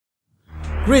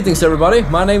Greetings everybody,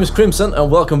 my name is Crimson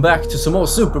and welcome back to some more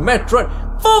Super Metroid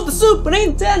for the Super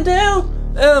Nintendo!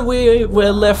 And we were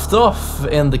left off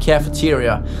in the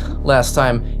cafeteria last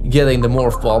time, getting the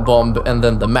Morph Ball Bomb and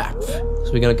then the map. So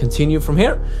we're gonna continue from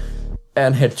here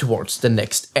and head towards the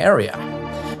next area.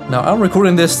 Now I'm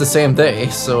recording this the same day,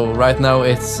 so right now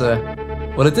it's,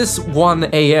 well it is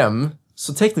 1 AM,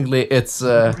 so technically it's,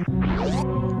 January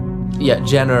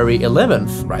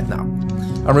 11th right now.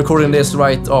 I'm recording this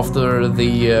right after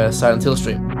the Silent Hill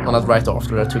stream. Well, not right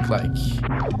after, I took like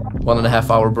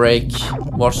 1.5 hour break,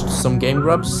 watched some Game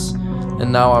Grubs,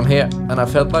 and now I'm here, and I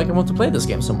felt like I want to play this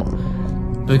game some more.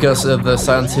 Because of the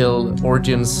Silent Hill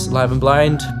Origins Live and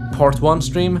Blind Part 1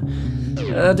 stream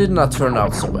did not turn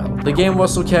out so well. The game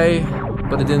was okay,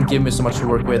 but it didn't give me so much to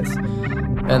work with.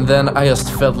 And then I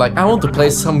just felt like I want to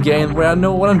play some game where I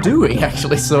know what I'm doing,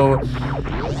 actually, so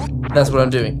that's what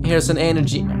I'm doing. Here's an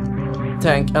energy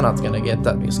tank. I'm not gonna get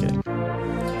that, just kidding.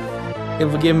 It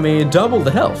will give me double the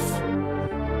health,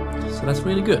 so that's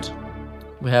really good.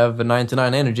 We have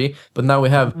 99 energy, but now we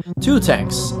have 2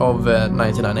 tanks of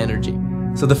 99 energy.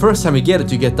 So the first time you get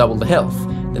it, you get double the health.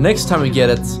 The next time you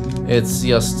get it, it's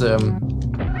just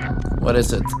what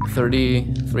is it?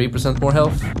 33% more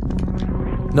health?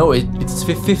 No, it's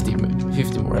 50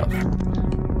 more health.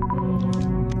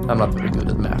 I'm not very good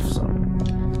at math, so.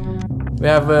 We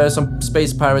have some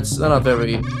space pirates, not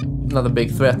a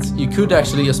big threat. You could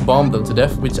actually just bomb them to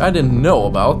death, which I didn't know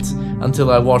about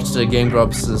until I watched the Game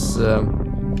Grubs'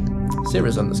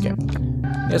 series on this game.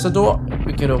 Here's a door,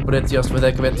 we can open it just for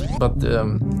the heck of it, but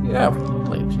yeah,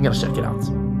 I'm gonna check it out.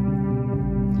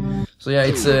 So yeah,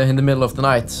 it's in the middle of the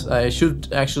night. I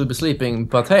should actually be sleeping,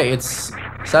 but hey, it's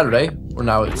Saturday, or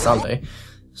now it's Sunday,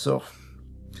 so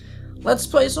let's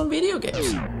play some video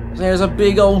games. There's a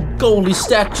big old goldy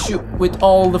statue with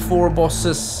all the 4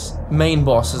 bosses, main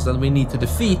bosses that we need to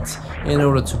defeat in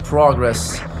order to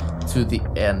progress to the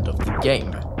end of the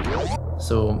game.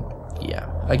 So yeah,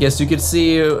 I guess you could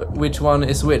see which one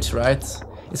is which, right?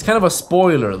 It's kind of a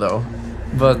spoiler though,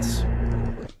 but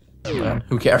man,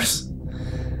 who cares?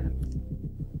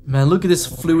 Man, look at this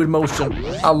fluid motion.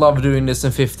 I love doing this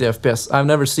in 50 FPS. I've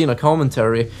never seen a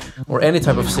commentary or any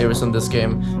type of series on this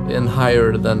game in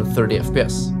higher than 30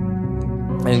 FPS.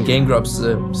 And Game Grubs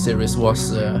series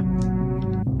was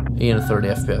in 30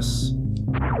 FPS.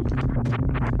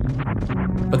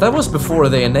 But that was before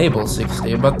they enabled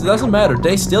 60, but it doesn't matter,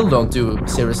 they still don't do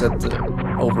series at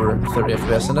over 30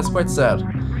 FPS, and that's quite sad.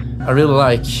 I really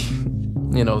like,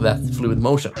 you know, that fluid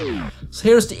motion. So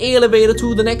here's the elevator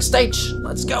to the next stage.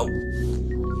 Let's go!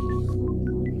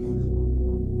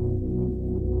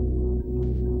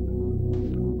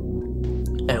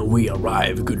 And we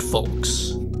arrive, good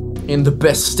folks, in the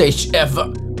best stage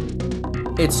ever.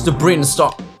 It's the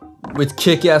Brinstar, with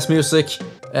kick-ass music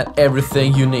and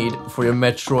everything you need for your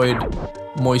Metroid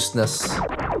moistness.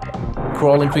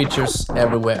 Crawling creatures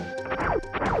everywhere.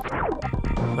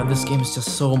 And this game is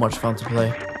just so much fun to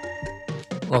play.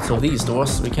 Lots of these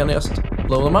doors, we can just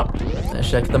blow them up and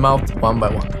check them out one by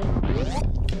one.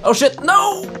 Oh shit,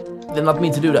 no! Did not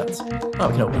mean to do that. Oh,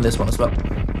 we can open this one as well.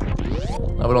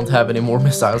 Now we don't have any more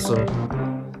missiles, so...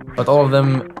 But all of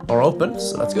them are open,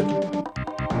 so that's good.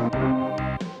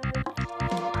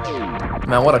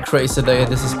 Man, what a crazy day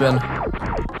this has been.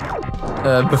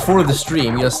 Before the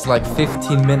stream, just like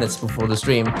 15 minutes before the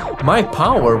stream, my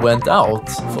power went out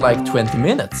for like 20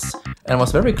 minutes. And I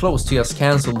was very close to just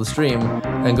cancel the stream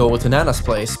and go to Nana's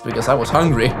place because I was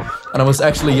hungry. And I was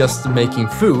actually just making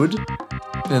food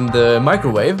in the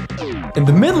microwave. In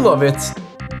the middle of it,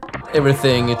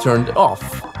 everything turned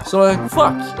off. So like,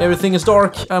 fuck, everything is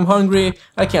dark, I'm hungry,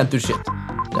 I can't do shit.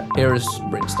 Yeah, here's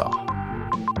Brinstar.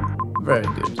 Very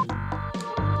good.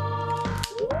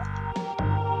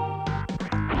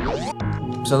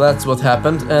 So that's what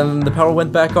happened, and the power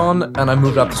went back on, and I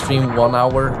moved up the stream 1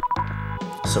 hour.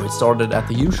 So it started at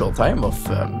the usual time of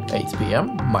 8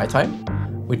 PM, my time,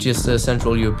 which is the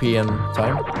Central European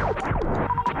time.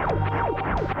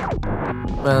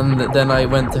 And then I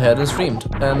went ahead and streamed,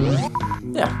 and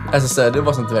yeah, as I said, it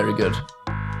wasn't very good.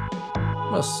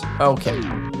 It was okay.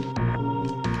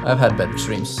 I've had better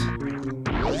streams.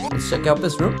 Let's check out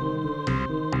this room.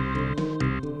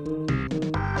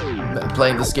 Man,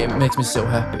 playing this game makes me so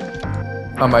happy.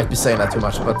 I might be saying that too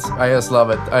much, but I just love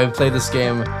it. I've played this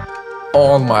game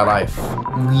all my life.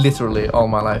 Literally all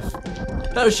my life.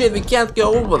 Oh shit, we can't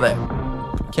go over there.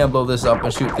 Can't blow this up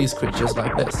and shoot these creatures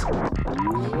like this.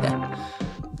 Yeah.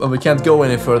 But we can't go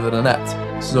any further than that.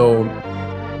 So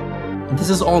this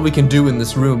is all we can do in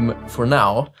this room for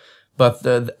now. But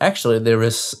actually there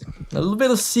is a little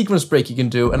bit of sequence break you can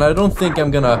do, and I don't think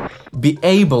I'm gonna be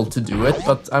able to do it,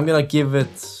 but I'm gonna give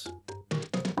it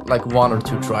like 1 or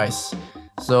 2 tries.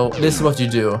 So this is what you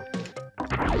do.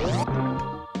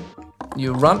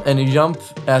 You run and you jump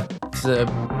at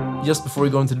just before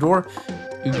you go into the door.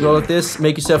 You go like this,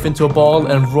 make yourself into a ball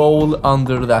and roll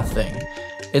under that thing.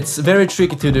 It's very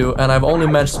tricky to do, and I've only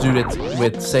managed to do it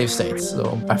with save states.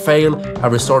 So I fail, I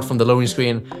restart from the loading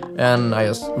screen, and I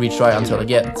just retry until I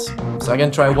get it. So I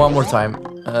can try one more time,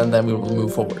 and then we will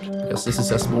move forward, because this is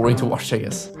just boring to watch, I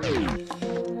guess.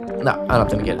 No, I'm not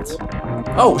gonna get it.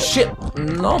 Oh shit,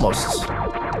 almost.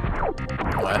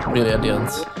 Well, really I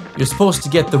didn't. You're supposed to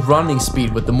get the running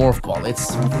speed with the morph ball.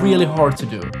 It's really hard to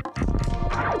do.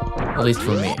 At least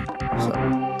for me. So.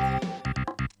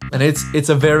 And it's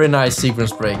a very nice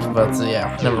sequence break, but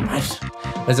yeah, never mind.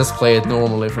 Let's just play it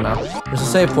normally for now. There's a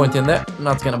save point in there,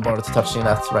 not gonna bother to touching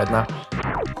that right now.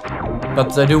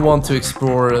 But I do want to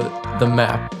explore the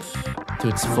map to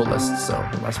its fullest, so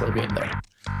I might as well be in there.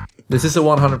 This is a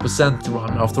 100%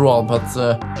 run after all, but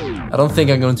I don't think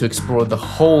I'm going to explore the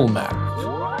whole map.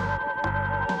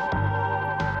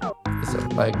 Is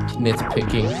it like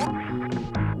nitpicking?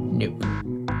 Nope.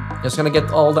 Just gonna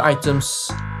get all the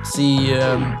items, see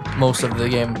most of the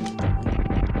game,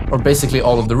 or basically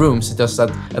all of the rooms. It's just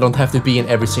that I don't have to be in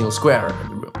every single square in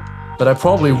the room. But I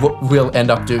probably will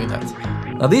end up doing that.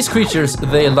 Now these creatures,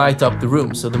 they light up the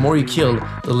room, so the more you kill,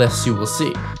 the less you will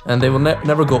see. And they will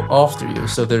never go after you,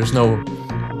 so there's no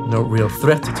real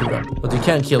threat to them. But you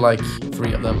can kill like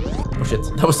 3 of them. Oh shit,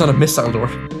 that was not a missile door.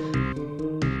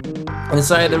 And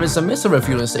inside there is a missile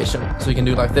refueling station, so you can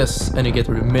do like this, and you get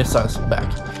your missiles back.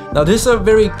 Now this is a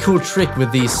very cool trick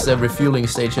with these refueling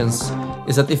stations,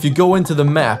 is that if you go into the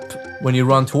map when you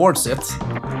run towards it,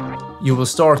 you will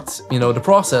start, you know, the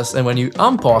process, and when you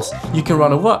unpause, you can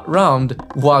run around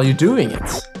while you're doing it.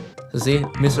 So see,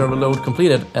 missile reload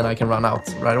completed, and I can run out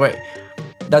right away.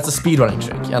 That's a speedrunning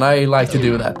trick, and I like to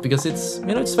do that, because it's,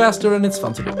 you know, it's faster and it's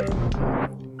fun to do.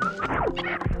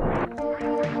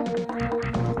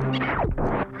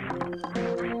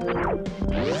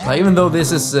 Now, even though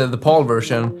this is the PAL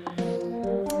version,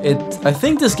 I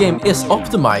think this game is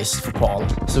optimized for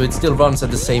PAL, so it still runs at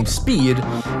the same speed,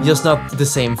 just not the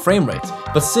same frame rate.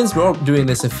 But since we're doing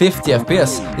this at 50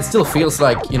 FPS, it still feels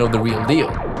like, you know, the real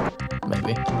deal.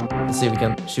 Maybe. Let's see if we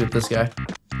can shoot this guy.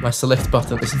 My select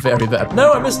button is very bad.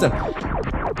 No, I missed him!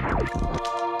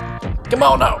 Come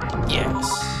on now! Yes!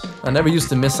 I never used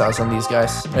the missiles on these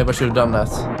guys. Maybe I should have done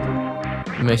that.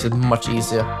 It makes it much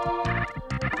easier.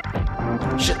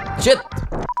 Shit! Shit!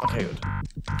 Okay, good.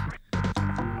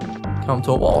 Come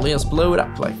to a wall and just blow it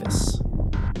up like this.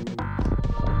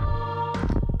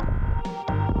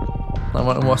 Now,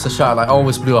 when I was a child, I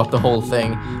always blew up the whole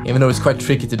thing, even though it's quite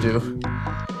tricky to do,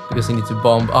 because you need to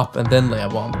bomb up and then lay a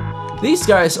bomb. These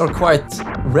guys are quite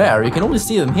rare. You can only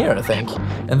see them here, I think,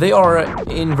 and they are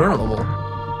invulnerable.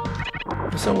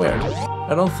 So weird.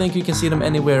 I don't think you can see them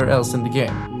anywhere else in the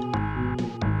game.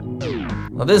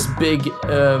 Now, this big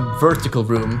vertical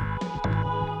room.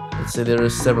 Let's see, there are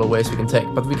several ways we can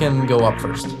take, but we can go up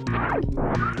first.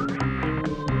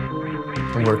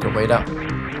 And work our way down.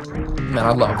 Man,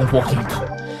 I love the walking up.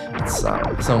 It's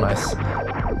so nice.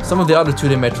 Some of the other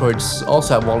 2D Metroids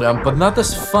also have wall jump, but not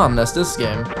as fun as this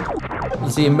game.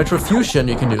 Let's see, in Metro Fusion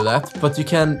you can do that, but you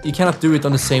cannot do it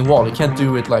on the same wall. You can't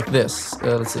do it like this.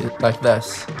 Let's see, like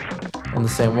this. On the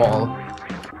same wall.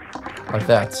 Like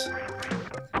that.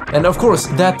 And of course,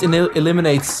 that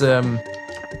eliminates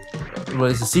what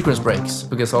is the sequence breaks,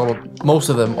 because most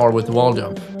of them are with the wall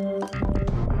jump.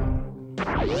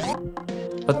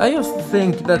 But I just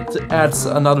think that adds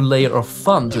another layer of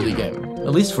fun to the game,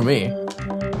 at least for me,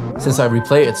 since I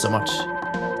replay it so much.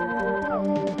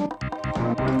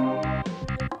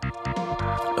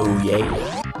 Oh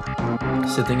yeah.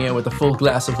 Sitting here with a full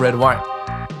glass of red wine.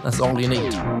 That's all you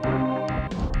need.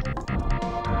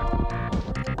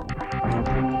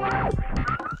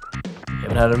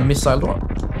 Even had a missile door.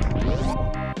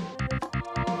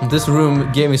 This room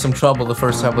gave me some trouble the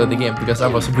first time I played the game, because I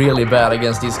was really bad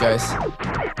against these guys.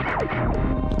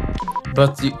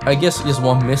 But I guess just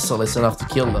one missile is enough to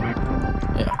kill them.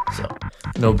 Yeah, so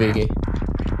no biggie.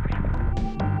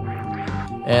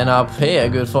 And up here,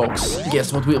 good folks,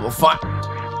 guess what we will find?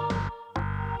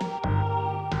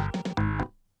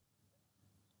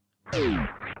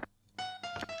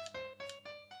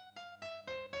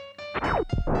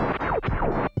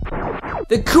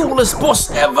 The coolest boss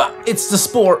ever! It's the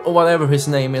Spore, or whatever his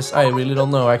name is. I really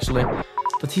don't know, actually.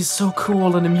 But he's so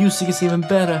cool, and the music is even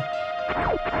better.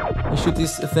 You shoot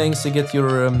these things to get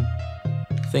your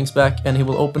things back, and he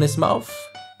will open his mouth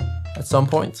at some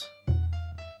point.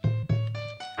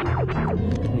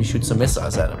 you shoot some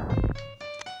missiles at him.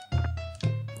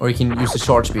 Or you can use the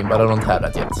charge beam, but I don't have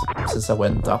that yet, since I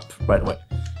went up right away.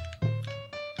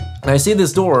 Now you see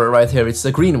this door right here, it's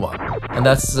a green one, and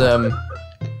that's a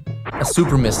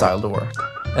super missile door.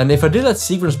 And if I did that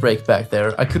sequence break back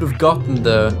there, I could have gotten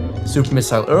the super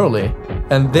missile early,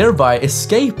 and thereby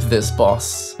escape this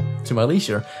boss to my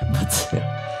leisure, but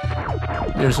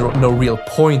there's no real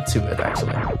point to it,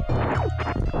 actually.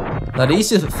 Now the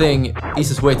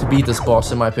easiest way to beat this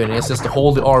boss, in my opinion, is just to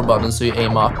hold the R button so you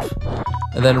aim up,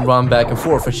 and then run back and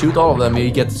forth and shoot all of them, and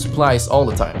you get the supplies all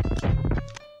the time.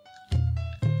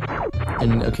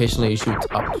 And occasionally you shoot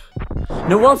up. You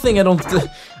know, one thing I don't...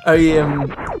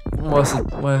 what's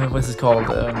it called?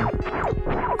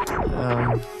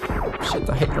 Shit,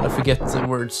 I hate when I forget the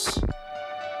words.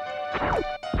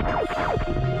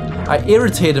 I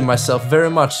irritated myself very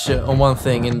much on one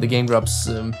thing in the Game Grumps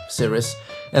series,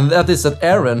 and that is that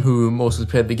Aaron, who mostly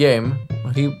played the game,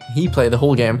 he played the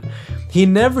whole game, he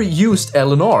never used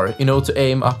L and R, you know, to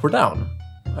aim up or down.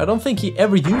 I don't think he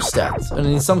ever used that, and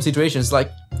in some situations,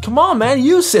 like, come on man,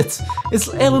 use it!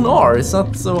 It's L and R, it's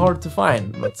not so hard to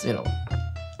find, but, you know,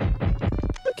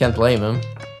 can't blame him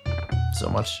so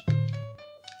much.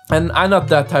 And I'm not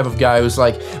that type of guy who's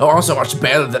like, oh, I'm so much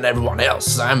better than everyone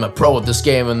else, I'm a pro at this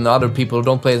game, and other people who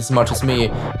don't play as much as me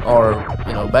are,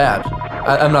 you know, bad.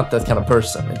 I'm not that kind of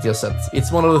person. It's just that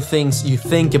it's one of the things you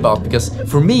think about, because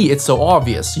for me it's so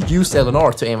obvious. You use L and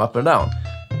R to aim up and down,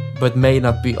 but may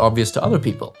not be obvious to other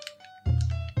people.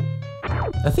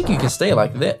 I think you can stay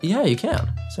like that. Yeah, you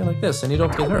can. Stay like this and you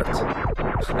don't get hurt.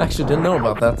 I actually didn't know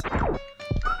about that.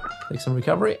 Take some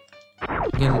recovery.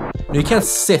 You can't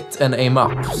sit and aim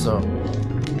up, so...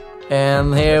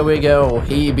 And here we go.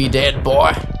 He be dead,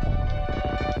 boy.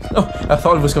 Oh, I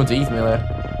thought it was going to eat me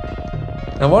there.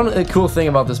 And one cool thing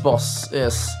about this boss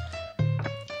is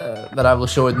that I will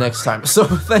show it next time. So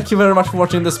thank you very much for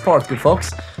watching this part, good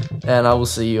folks. And I will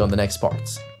see you on the next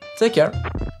part. Take care.